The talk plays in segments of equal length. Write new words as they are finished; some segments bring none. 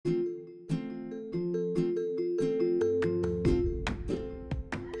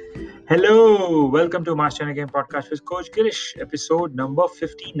Hello, welcome to Master Again podcast with Coach Girish, episode number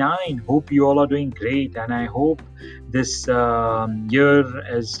 59. Hope you all are doing great, and I hope this year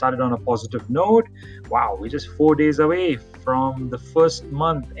has started on a positive note. Wow, we're just 4 days away from the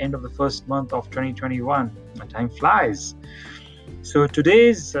end of the first month of 2021. Time flies. So,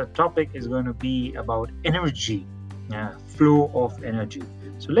 today's topic is going to be about energy, flow of energy.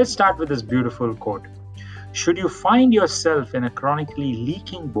 So, let's start with this beautiful quote. Should you find yourself in a chronically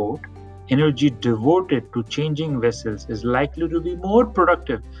leaking boat, energy devoted to changing vessels is likely to be more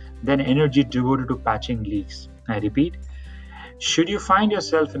productive than energy devoted to patching leaks. I repeat, should you find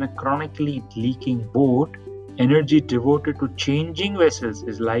yourself in a chronically leaking boat, energy devoted to changing vessels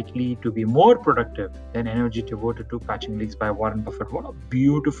is likely to be more productive than energy devoted to patching leaks, by Warren Buffett. What a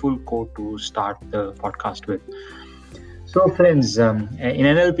beautiful quote to start the podcast with. So friends, in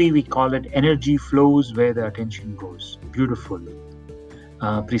NLP we call it energy flows where the attention goes. Beautiful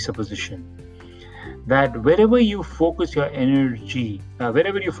presupposition. That wherever you focus your energy,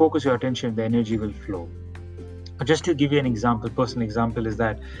 wherever you focus your attention, the energy will flow. Just to give you an example, personal example is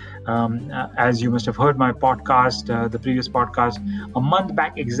that as you must have heard my podcast, the previous podcast,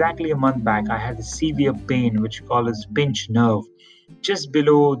 exactly a month back, I had a severe pain which called as pinch nerve. Just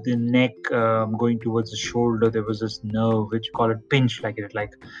below the neck, going towards the shoulder, there was this nerve which called it pinch, like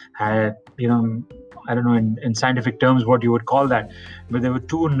had, I don't know in scientific terms what you would call that, but there were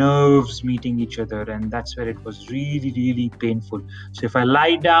two nerves meeting each other, and that's where it was really, really painful. So if I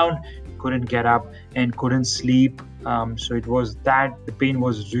lie down, couldn't get up and couldn't sleep. So it was that the pain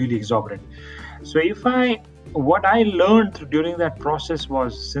was really exorbitant. So what I learned during that process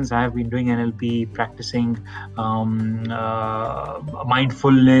was, since I have been doing NLP, practicing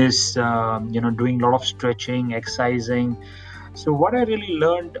mindfulness, doing a lot of stretching, exercising. So what I really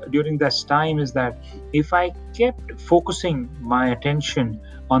learned during this time is that if I kept focusing my attention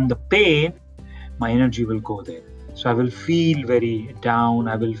on the pain, my energy will go there. So I will feel very down.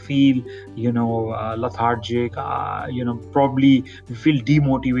 I will feel, lethargic, probably feel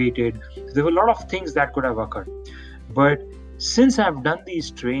demotivated. There were a lot of things that could have occurred. But since I've done these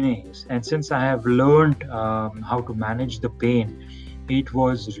trainings and since I have learned how to manage the pain, it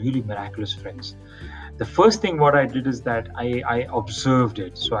was really miraculous, friends. The first thing what I did is that I observed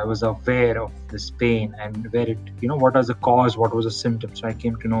it. So I was aware of this pain and where it, what was the cause, what was the symptom. So I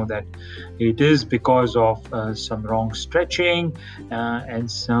came to know that it is because of some wrong stretching and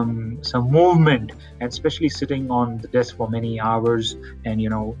some movement, and especially sitting on the desk for many hours and,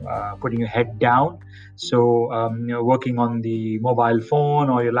 putting your head down. So, working on the mobile phone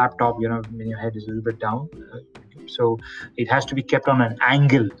or your laptop, when your head is a little bit down. So it has to be kept on an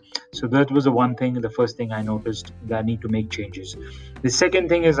angle. So that was the first thing I noticed, that I need to make changes. The second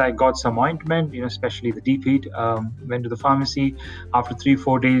thing is I got some ointment, especially the deep heat. Went to the pharmacy. After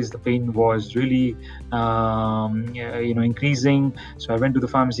 3-4 days, the pain was really, increasing. So I went to the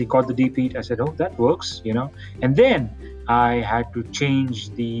pharmacy, got the deep heat. I said, oh, that works, And then I had to change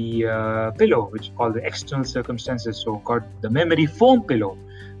the pillow, which is called the external circumstances. So got the memory foam pillow.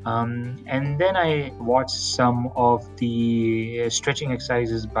 And then I watched some of the stretching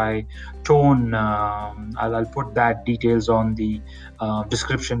exercises by Tone. I'll put that details on the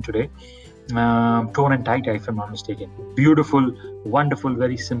description today. Tone and Tai Tai, if I'm not mistaken. Beautiful, wonderful,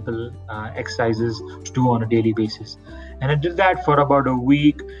 very simple exercises to do on a daily basis. And I did that for about a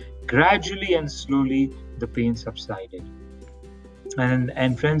week. Gradually and slowly, the pain subsided.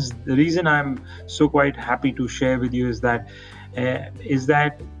 And friends, the reason I'm so quite happy to share with you is that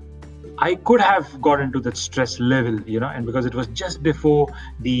I could have got into that stress level, and because it was just before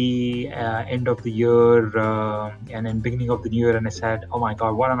the end of the year and then beginning of the new year, and I said, oh my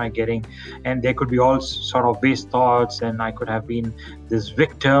God, what am I getting? And there could be all sort of base thoughts, and I could have been this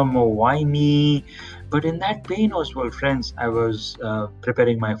victim, or why me? But in that pain as well, friends, I was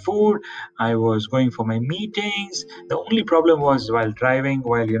preparing my food. I was going for my meetings. The only problem was while driving,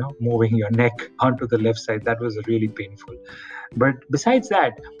 while, moving your neck onto the left side. That was really painful. But besides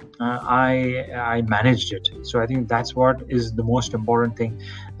that, I managed it. So I think that's what is the most important thing,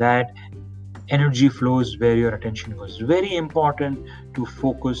 that energy flows where your attention goes. Very important to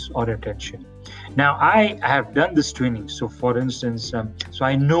focus our attention. Now, I have done this training. So for instance, so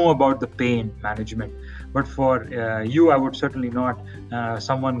I know about the pain management, but for you, I would certainly not,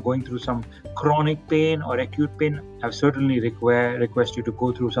 someone going through some chronic pain or acute pain, I certainly request you to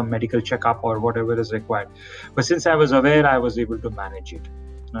go through some medical checkup or whatever is required. But since I was aware, I was able to manage it.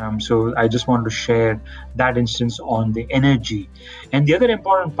 So I just want to share that instance on the energy. And the other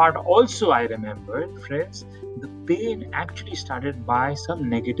important part also I remembered, friends, the pain actually started by some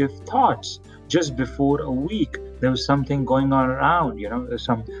negative thoughts. Just before a week, there was something going on around, there's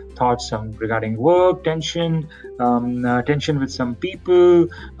some thoughts, some regarding work, tension with some people,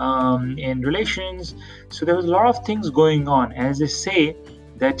 in relations. So there was a lot of things going on. As they say,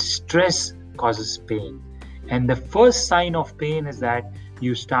 that stress causes pain. And the first sign of pain is that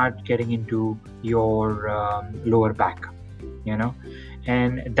you start getting into your lower back,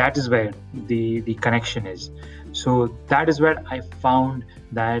 and that is where the connection is. So that is where I found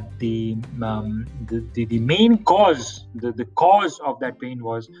that the main cause, the cause of that pain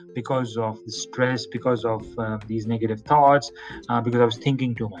was because of the stress, because of these negative thoughts, because I was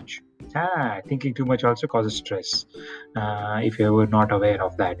thinking too much. Thinking too much also causes stress, if you were not aware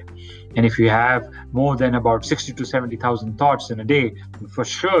of that. And if you have more than about 60 to 70,000 thoughts in a day, for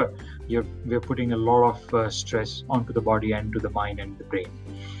sure we're putting a lot of stress onto the body and to the mind and the brain.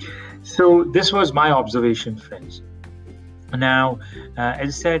 So this was my observation, friends. Now, as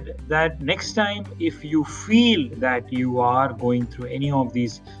I said, that next time if you feel that you are going through any of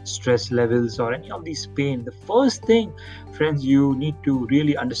these stress levels or any of these pain, the first thing, friends, you need to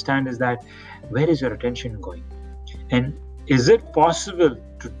really understand is that where is your attention going? And is it possible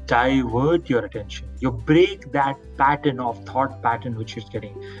to divert your attention? You break that pattern of thought pattern which you're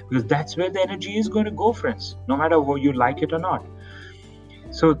getting, because that's where the energy is going to go, friends, no matter whether you like it or not.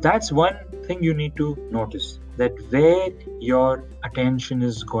 So that's one thing you need to notice, that where your attention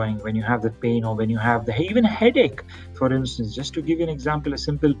is going when you have the pain or when you have the even headache. For instance, just to give you an example, a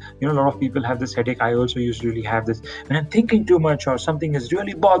simple, a lot of people have this headache. I also usually have this when I'm thinking too much or something is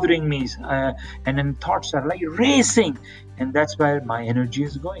really bothering me, and then thoughts are like racing, and that's where my energy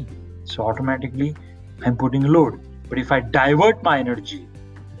is going. So automatically I'm putting a load. But if I divert my energy,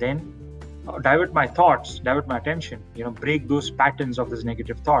 then divert my thoughts, divert my attention, break those patterns of these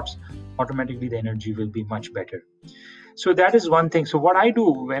negative thoughts, automatically the energy will be much better. So that is one thing. So what I do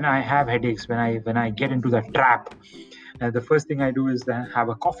when I have headaches, when I get into that trap, the first thing I do is then have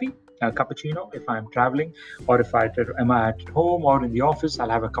a coffee, a cappuccino if I'm traveling, or if am at home or in the office, I'll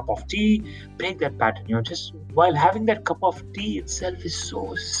have a cup of tea, break that pattern. Just while having that cup of tea itself is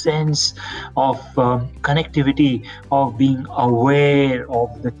so sense of connectivity, of being aware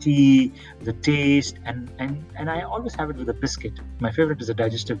of the tea, the taste, and I always have it with a biscuit. My favorite is a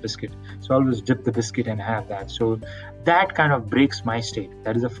digestive biscuit, so I always dip the biscuit and have that. So that kind of breaks my state.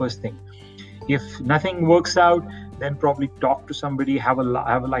 That is the first thing. If nothing works out, then probably talk to somebody, have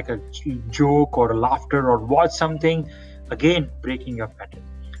like a joke or a laughter, or watch something. Again, breaking your pattern.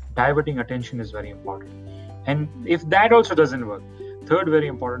 Diverting attention is very important. And if that also doesn't work, third, very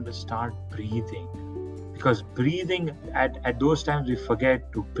important, is start breathing. Because breathing, at those times we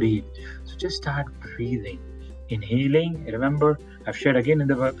forget to breathe. So just start breathing. Inhaling, remember, I've shared again in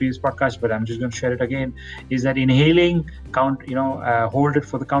the previous podcast, but I'm just going to share it again, is that inhaling, count, hold it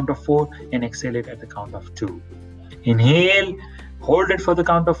for the count of 4 and exhale it at the count of 2. Inhale, hold it for the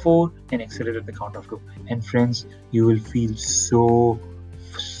count of 4 and exhale it at the count of 2. And friends, you will feel so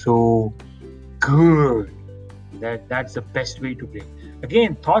good. That's the best way to breathe.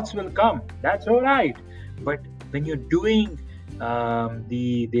 Again, thoughts will come. That's all right. But when you're doing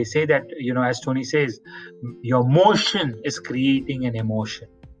they say that, as Tony says, your motion is creating an emotion.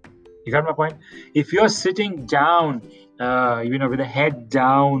 You got my point? If you're sitting down, with the head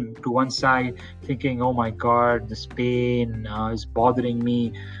down to one side, thinking, oh my God, this pain is bothering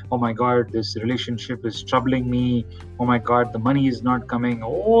me. Oh my God, this relationship is troubling me. Oh my God, the money is not coming.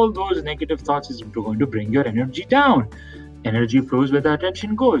 All those negative thoughts is going to bring your energy down. Energy flows where the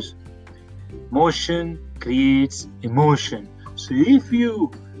attention goes. Motion creates emotion. So if you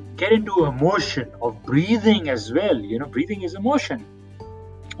get into emotion of breathing as well, breathing is emotion,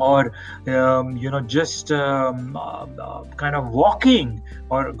 or just kind of walking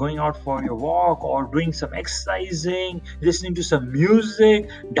or going out for your walk, or doing some exercising, listening to some music,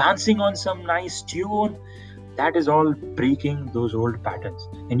 dancing on some nice tune, that is all breaking those old patterns.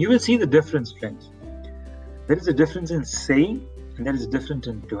 And you will see the difference, friends. There is a difference in saying and there is a difference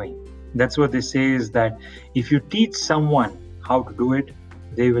in doing. That's what they say, is that if you teach someone how to do it,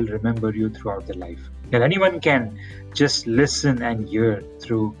 they will remember you throughout their life. And anyone can just listen and hear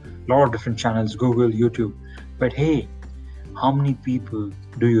through a lot of different channels, Google, YouTube. But hey, how many people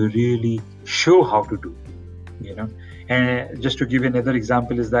do you really show how to do? And just to give you another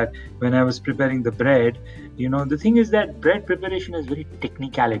example is that when I was preparing the bread, The thing is that bread preparation is very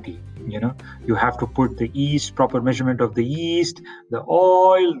technicality. You have to put the yeast, proper measurement of the yeast, the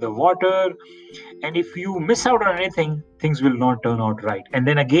oil, the water, and if you miss out on anything, things will not turn out right. And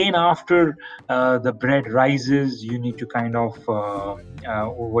then again, after the bread rises, you need to kind of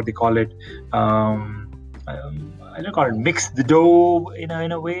what they call it, I don't call it mix the dough in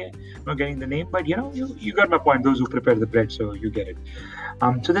a way. I'm not getting the name, but you got my point. Those who prepare the bread, so you get it.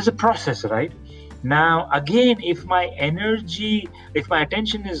 So there's a process, right? Now, again, if my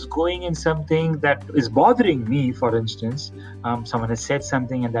attention is going in something that is bothering me, for instance, someone has said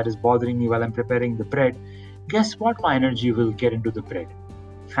something and that is bothering me while I'm preparing the bread, guess what? My energy will get into the bread.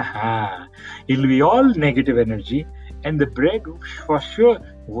 It'll be all negative energy, and the bread for sure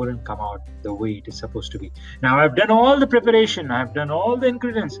wouldn't come out the way it is supposed to be. Now, I've done all the preparation, I've done all the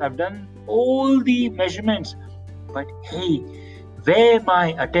ingredients, I've done all the measurements, but hey, where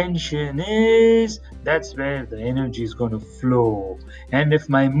my attention is, that's where the energy is going to flow. And if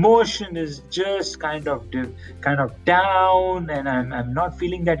my emotion is just kind of down and I'm not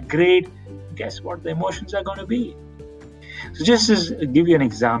feeling that great, guess what the emotions are going to be? So just to give you an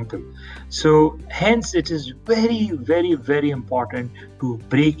example. So hence it is very, very, very important to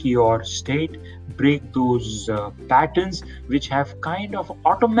break your state, break those patterns which have kind of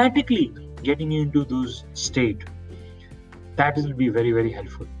automatically getting you into those state. That will be very, very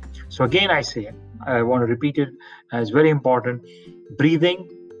helpful. So again, I want to repeat it as very important. Breathing.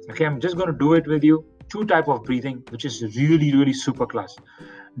 Okay, I'm just going to do it with you. 2 types of breathing, which is really, really super class.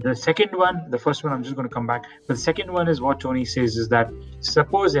 The first one, I'm just going to come back. But the second one is what Tony says is that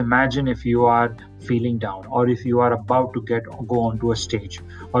imagine if you are feeling down, or if you are about to go onto a stage,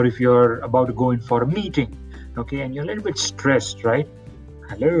 or if you're about to go in for a meeting, okay, and you're a little bit stressed, right?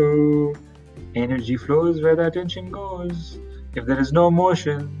 Hello. Energy flows where the attention goes. If there is no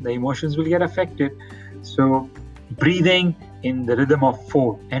emotion, the emotions will get affected. So breathing in the rhythm of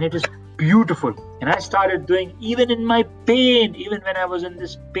 4, and it is beautiful. And I started doing, even in my pain, even when I was in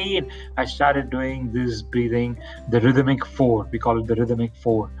this pain, I started doing this breathing, the rhythmic 4. We call it the rhythmic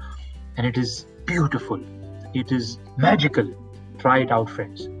 4, and it is beautiful. It is magical. Try it out,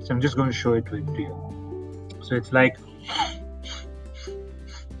 friends. So I'm just going to show it to you. So it's like,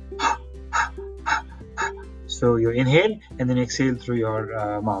 so you inhale and then exhale through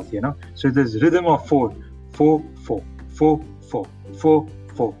your mouth, So there's rhythm of 4, 4, 4, 4, 4, 4,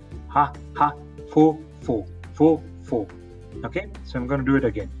 4, ha, ha, 4, 4, 4, 4. Okay, so I'm going to do it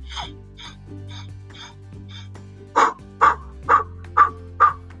again.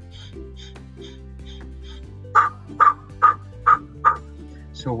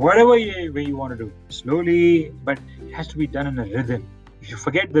 So whatever way you want to do, slowly, but it has to be done in a rhythm. If you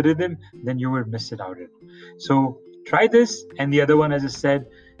forget the rhythm, then you will miss it out. So try this, and the other one, as I said,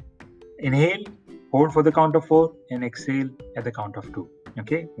 inhale, hold for the count of 4, and exhale at the count of 2.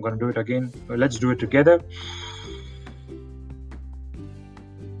 Okay, I'm going to do it again. Let's do it together.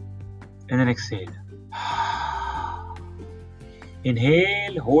 And then exhale.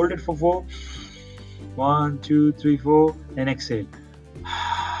 Inhale, hold it for 4. 1, 2, 3, 4, and exhale.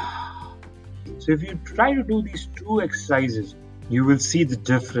 So if you try to do these 2 exercises, you will see the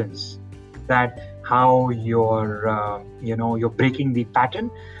difference, that how you're breaking the pattern,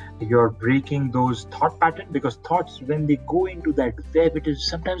 you're breaking those thought pattern, because thoughts, when they go into that web, it is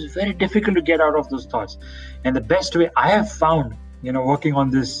sometimes very difficult to get out of those thoughts. And the best way I have found, working on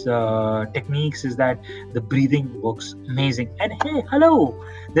this techniques, is that the breathing works amazing. And hey, hello,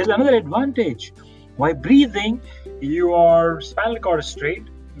 there's another advantage. While breathing, your spinal cord is straight,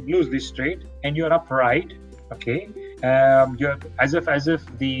 loosely straight, and you're upright. Okay, you're as if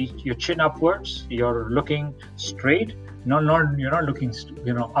your chin upwards. You're looking straight. You're not looking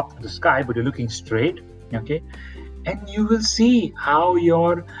up to the sky, but you're looking straight. Okay, and you will see how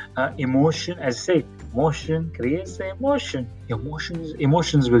your emotion, as I say, motion creates the emotion. Your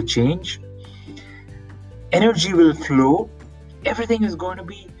emotions will change. Energy will flow. Everything is going to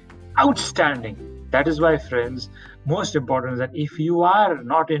be outstanding. That is why, friends, most important is that if you are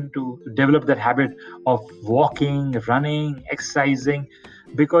not into develop that habit of walking, running, exercising,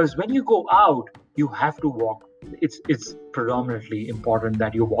 because when you go out, you have to walk. It's predominantly important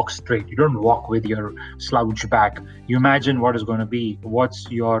that you walk straight. You don't walk with your slouch back. You imagine what is going to be, what's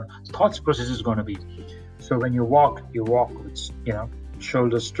your thoughts process is going to be. So when you walk with,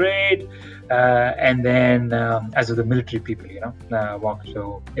 shoulders straight, and then as of the military people, walk.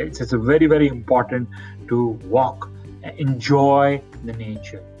 So it's a very, very important to walk, enjoy the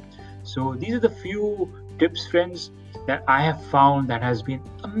nature. So these are the few tips, friends, that I have found that has been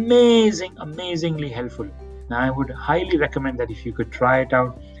amazingly helpful. Now I would highly recommend that if you could try it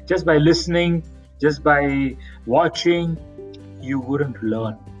out just by listening, Just by watching, you wouldn't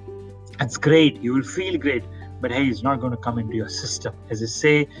learn. It's great, you will feel great, but hey, it's not going to come into your system. As I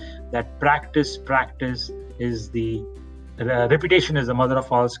say, that practice is the repetition is the mother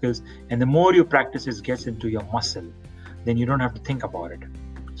of all skills, and the more you practice, it gets into your muscle. Then you don't have to think about it.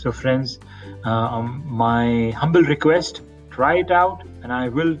 So friends, my humble request, try it out, and I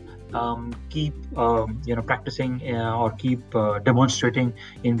will keep practicing or keep demonstrating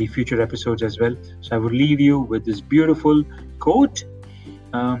in the future episodes as well. So I would leave you with this beautiful quote.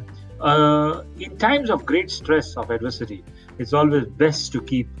 In times of great stress of adversity, it's always best to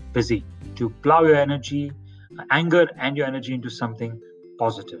keep busy, to plow your energy, anger and your energy into something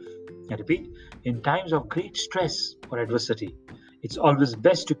positive. I repeat, in times of great stress or adversity, it's always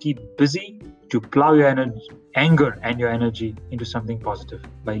best to keep busy, to plow your anger and your energy into something positive,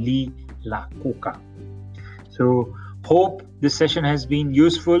 by Lee Iacocca. So hope this session has been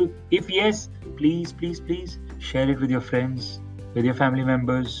useful. If yes, please share it with your friends, with your family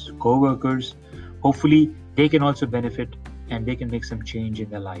members, co-workers. Hopefully they can also benefit and they can make some change in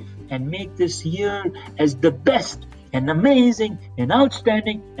their life and make this year as the best and amazing and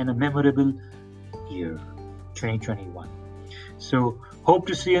outstanding and a memorable year, 2021. So hope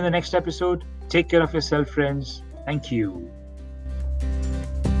to see you in the next episode. Take care of yourself, friends. Thank you.